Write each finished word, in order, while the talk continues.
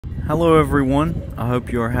Hello everyone, I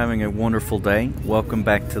hope you are having a wonderful day. Welcome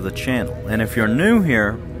back to the channel. And if you're new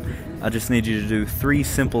here, I just need you to do 3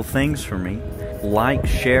 simple things for me. Like,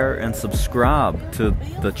 share, and subscribe to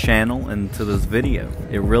the channel and to this video.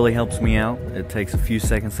 It really helps me out. It takes a few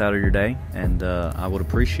seconds out of your day, and I would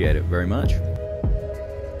appreciate it very much.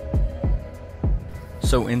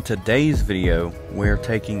 So in today's video, we're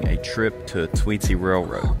taking a trip to Tweetsie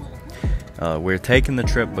Railroad. We're taking the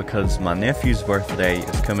trip because my nephew's birthday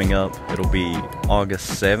is coming up. It'll be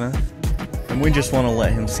August 7th. And we just want to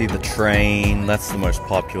let him see the train. That's the most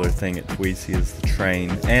popular thing at Tweetsie is the train.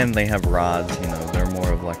 And they have rides, you know, they're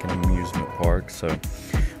more of like an amusement park. So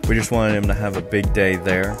we just wanted him to have a big day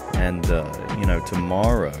there. And, you know,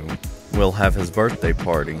 tomorrow we'll have his birthday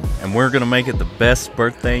party. And we're going to make it the best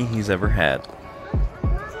birthday he's ever had.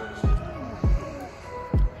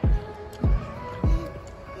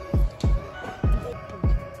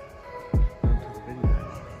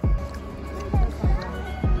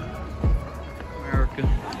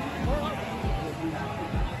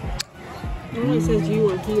 It only says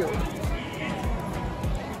you are here.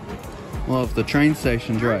 Well, if the train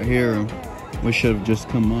station's right here, we should have just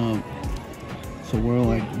come up. So we're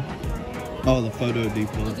like, oh, the photo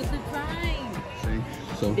depot. Look at the train. See?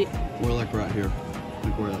 So we're like right here.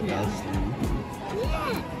 Like where that guy's standing.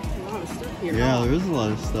 Yeah. A lot of stuff here. Yeah, there is a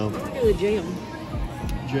lot of stuff. Look at the jail.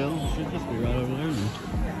 Jail should just be right over there.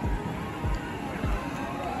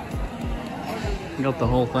 Got the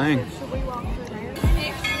whole thing. Should we walk through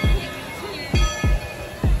there?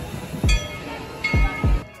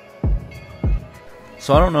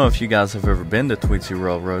 So I don't know if you guys have ever been to Tweetsie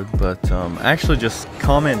Railroad, but actually just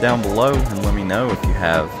comment down below and let me know if you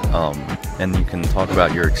have, and you can talk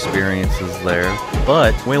about your experiences there.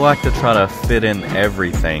 But we like to try to fit in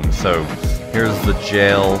everything. So here's the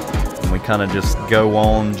jail, and we kind of just go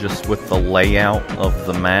on just with the layout of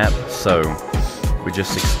the map. So we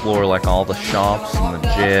just explore like all the shops and the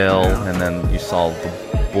jail, and then you saw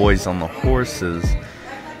the boys on the horses.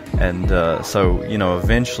 And so, you know,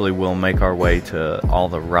 eventually we'll make our way to all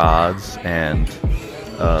the rides and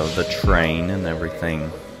the train and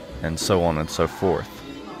everything, and so on and so forth.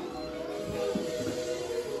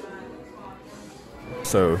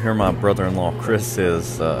 So here my brother-in-law Chris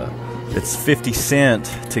is, it's 50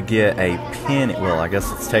 cents to get a penny. Well, I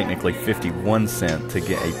guess it's technically 51 cents to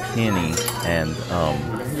get a penny and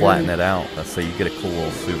flatten it out. So you get a cool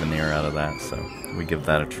little souvenir out of that, so we give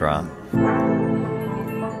that a try.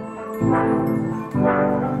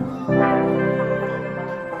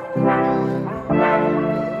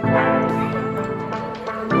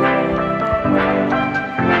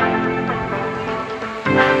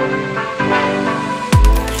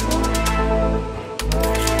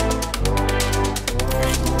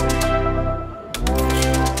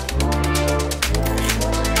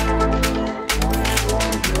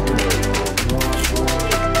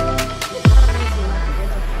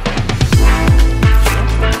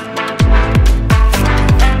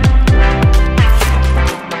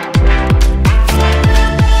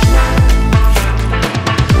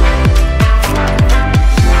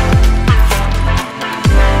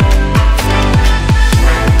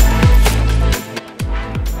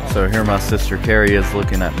 So here my sister Carrie is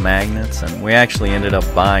looking at magnets, and we actually ended up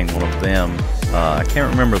buying one of them. I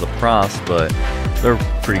can't remember the price, but they're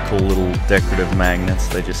pretty cool little decorative magnets.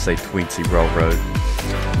 They just say Tweetsie Railroad.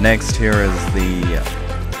 Next here is the,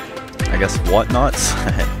 I guess, whatnots.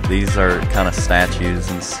 These are kind of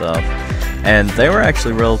statues and stuff, and they were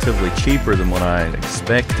actually relatively cheaper than what I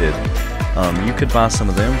expected. You could buy some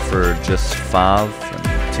of them for just $5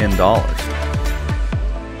 and $10.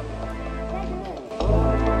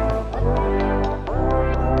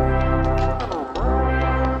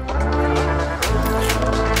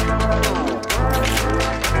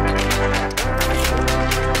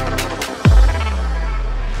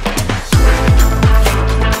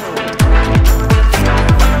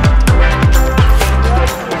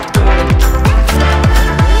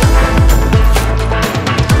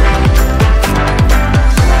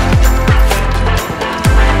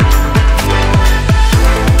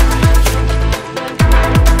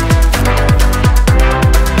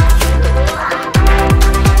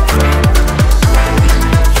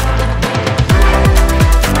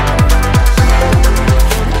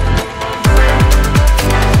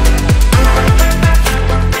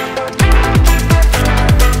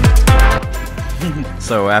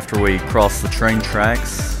 So after we crossed the train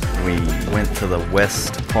tracks, we went to the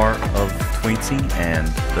west part of Tweetsie, and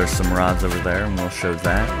there's some rides over there, and we'll show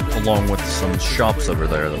that, along with some shops over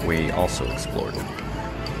there that we also explored.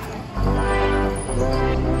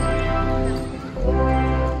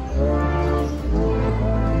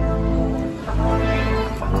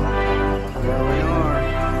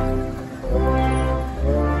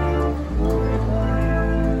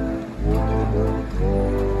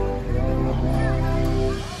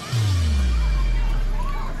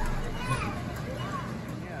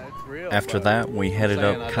 After that, we headed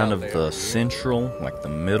up kind of the central, like the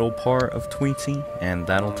middle part of Tweetsie, and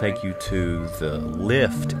that'll take you to the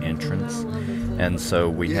lift entrance. And so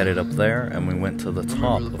we headed up there, and we went to the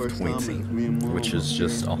top of Tweetsie, which is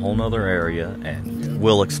just a whole nother area, and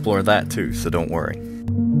we'll explore that too, so don't worry.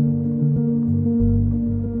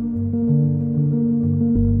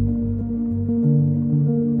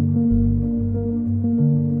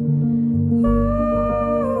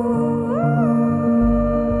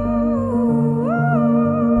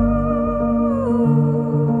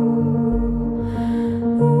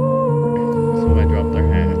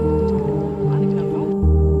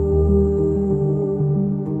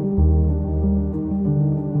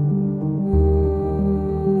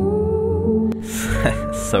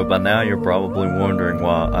 So by now you're probably wondering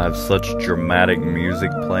why I have such dramatic music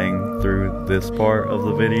playing through this part of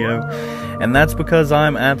the video. And that's because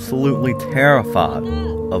I'm absolutely terrified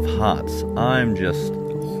of heights. I'm just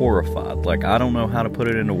horrified. Like, I don't know how to put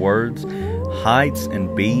it into words. Heights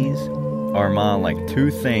and bees are my, like, two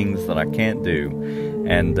things that I can't do.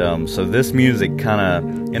 And so this music kind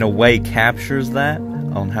of, in a way, captures that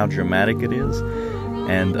on how dramatic it is.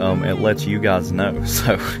 And it lets you guys know.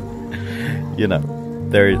 So, you know.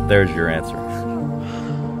 There's your answer.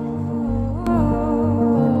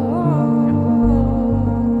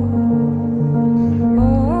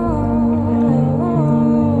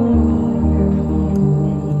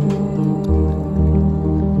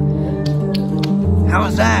 How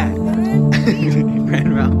was that? He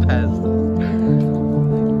ran around past us.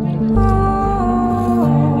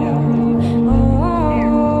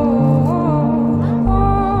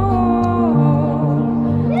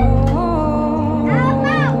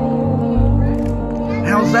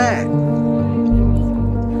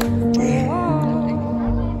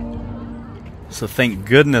 So thank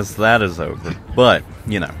goodness that is over. But,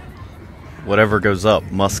 you know, whatever goes up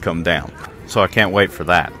must come down. So I can't wait for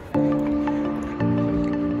that.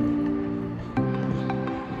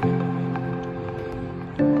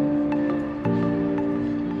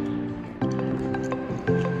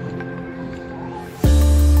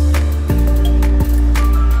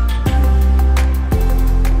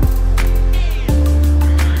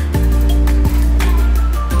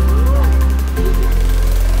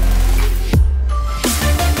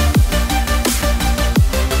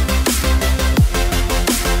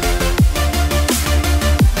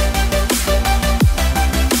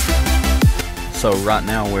 So right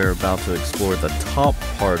now we're about to explore the top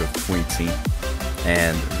part of Tweetsie,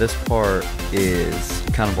 and this part is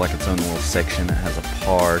kind of like its own little section. It has a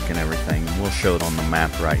park and everything. We'll show it on the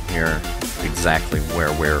map right here exactly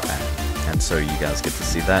where we're at, and so you guys get to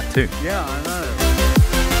see that too. Yeah, I know.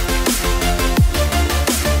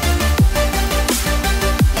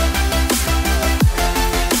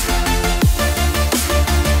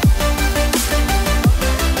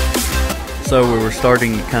 So we were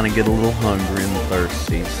starting to kind of get a little hungry and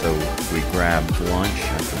thirsty, so we grabbed lunch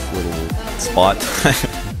at this little spot.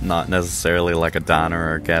 Not necessarily like a diner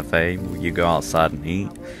or a cafe. You go outside and eat.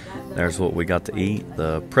 There's what we got to eat.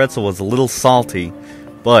 The pretzel was a little salty,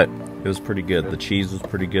 but it was pretty good. The cheese was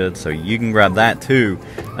pretty good, so you can grab that too.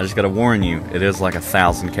 I just gotta warn you, it is like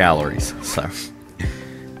 1,000 calories. So,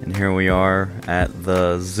 and here we are at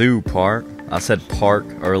the zoo part. I said park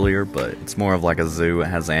earlier, but it's more of like a zoo. It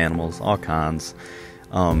has animals, all kinds.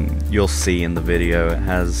 You'll see in the video. It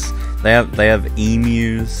has they have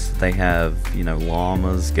emus. They have, you know,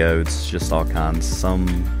 llamas, goats, just all kinds.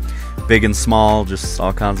 Some big and small, just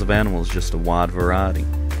all kinds of animals. Just a wide variety.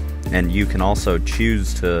 And you can also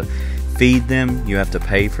choose to feed them. You have to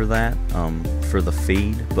pay for that, for the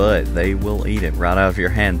feed, but they will eat it right out of your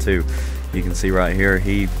hand too. You can see right here,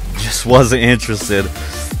 he just wasn't interested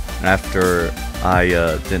after I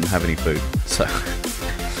didn't have any food. So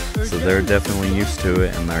they're definitely used to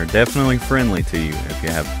it, and they're definitely friendly to you if you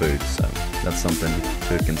have food. So that's something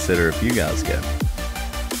to consider if you guys go.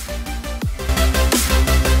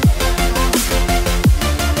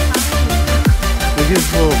 Look at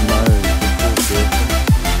his little nose.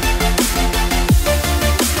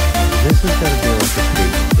 This has got to be like a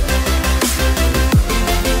pig.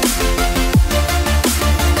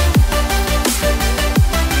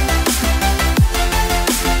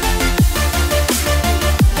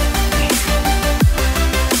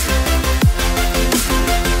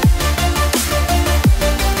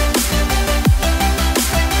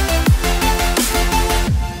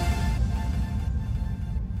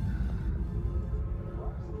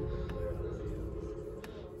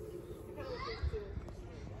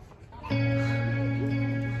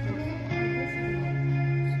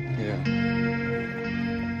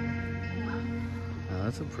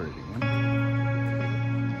 That's a pretty one.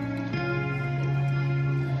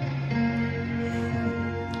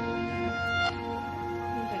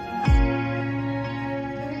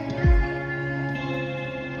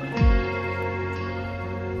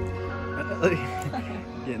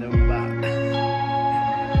 getting him back.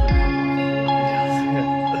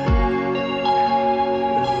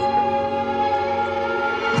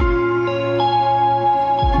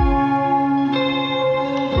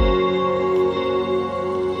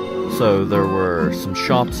 So there were some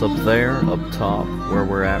shops up there, up top, where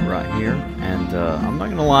we're at right here, and I'm not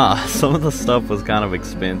gonna lie, some of the stuff was kind of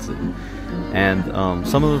expensive, and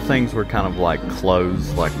some of the things were kind of like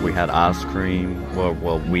closed, like we had ice cream,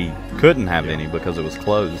 well we couldn't have any because it was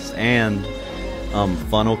closed, and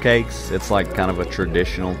funnel cakes. It's like kind of a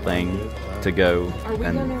traditional thing to go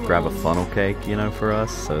and grab a funnel cake, you know, for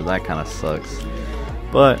us, so that kind of sucks.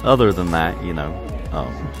 But other than that, you know,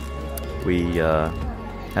 we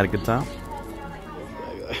had a good time.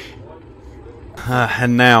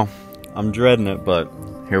 And now, I'm dreading it, but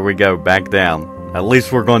here we go, back down. At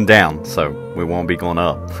least we're going down, so we won't be going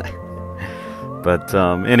up. But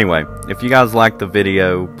anyway, if you guys liked the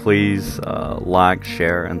video, please like,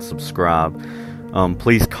 share, and subscribe.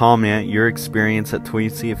 Please comment your experience at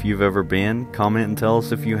Tweetsie if you've ever been. Comment and tell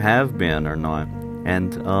us if you have been or not.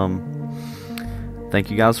 And thank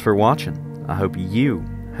you guys for watching. I hope you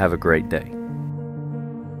have a great day.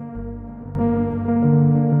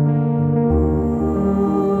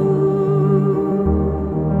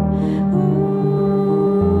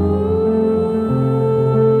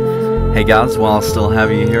 Hey guys, while I still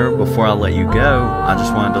have you here, before I let you go, I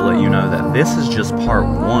just wanted to let you know that this is just part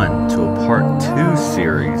 1 to a part 2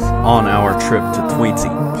 series on our trip to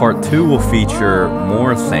Tweetsie. Part 2 will feature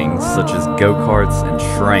more things such as go-karts and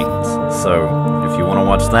trains, so if you want to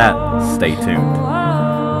watch that, stay tuned.